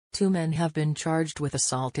2 men have been charged with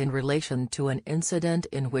assault in relation to an incident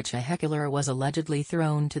in which a heckler was allegedly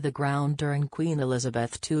thrown to the ground during Queen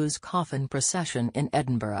Elizabeth II's coffin procession in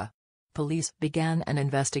Edinburgh. Police began an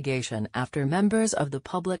investigation after members of the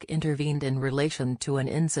public intervened in relation to an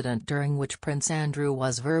incident during which Prince Andrew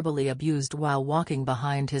was verbally abused while walking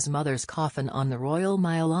behind his mother's coffin on the Royal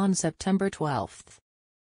Mile on September 12.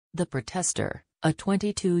 The protester, a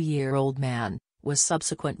 22-year-old man, was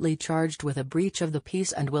subsequently charged with a breach of the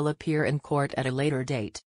peace and will appear in court at a later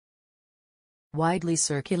date. Widely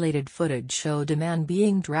circulated footage showed a man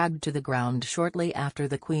being dragged to the ground shortly after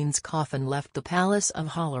the Queen's coffin left the Palace of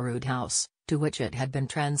Holyrood House, to which it had been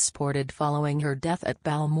transported following her death at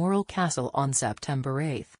Balmoral Castle on September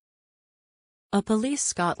 8. A Police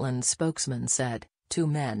Scotland spokesman said, 2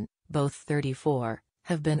 men, both 34,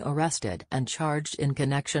 have been arrested and charged in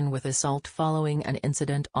connection with assault following an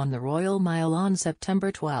incident on the Royal Mile on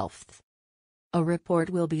September 12. A report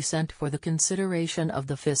will be sent for the consideration of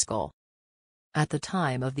the fiscal. At the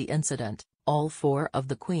time of the incident, all 4 of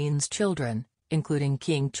the Queen's children, including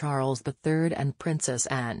King Charles III and Princess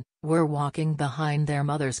Anne, were walking behind their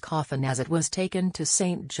mother's coffin as it was taken to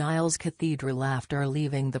St Giles Cathedral after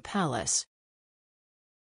leaving the palace.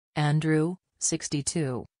 Andrew,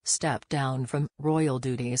 62, stepped down from royal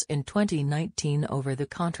duties in 2019 over the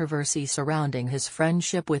controversy surrounding his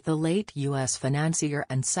friendship with the late U.S. financier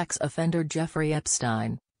and sex offender Jeffrey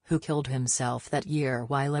Epstein, who killed himself that year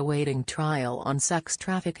while awaiting trial on sex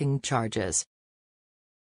trafficking charges.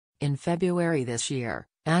 In February this year,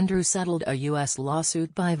 Andrew settled a U.S.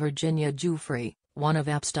 lawsuit by Virginia Giuffre, one of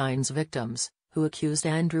Epstein's victims, who accused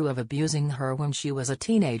Andrew of abusing her when she was a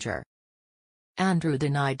teenager. Andrew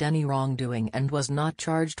denied any wrongdoing and was not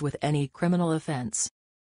charged with any criminal offense.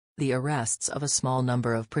 The arrests of a small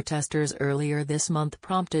number of protesters earlier this month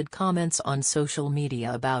prompted comments on social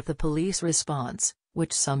media about the police response,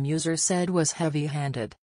 which some users said was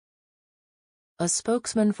heavy-handed. A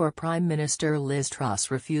spokesman for Prime Minister Liz Truss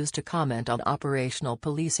refused to comment on operational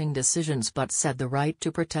policing decisions but said the right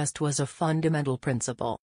to protest was a fundamental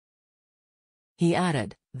principle. He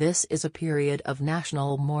added, "This is a period of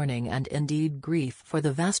national mourning and indeed grief for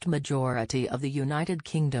the vast majority of the United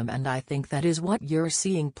Kingdom, and I think that is what you're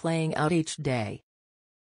seeing playing out each day."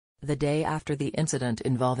 The day after the incident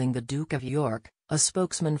involving the Duke of York, a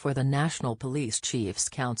spokesman for the National Police Chiefs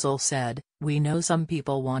Council said, "We know some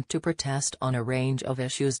people want to protest on a range of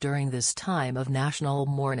issues during this time of national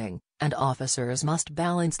mourning, and officers must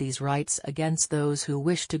balance these rights against those who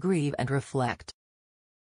wish to grieve and reflect.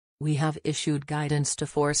 We have issued guidance to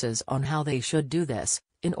forces on how they should do this,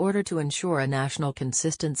 in order to ensure a national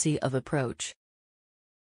consistency of approach."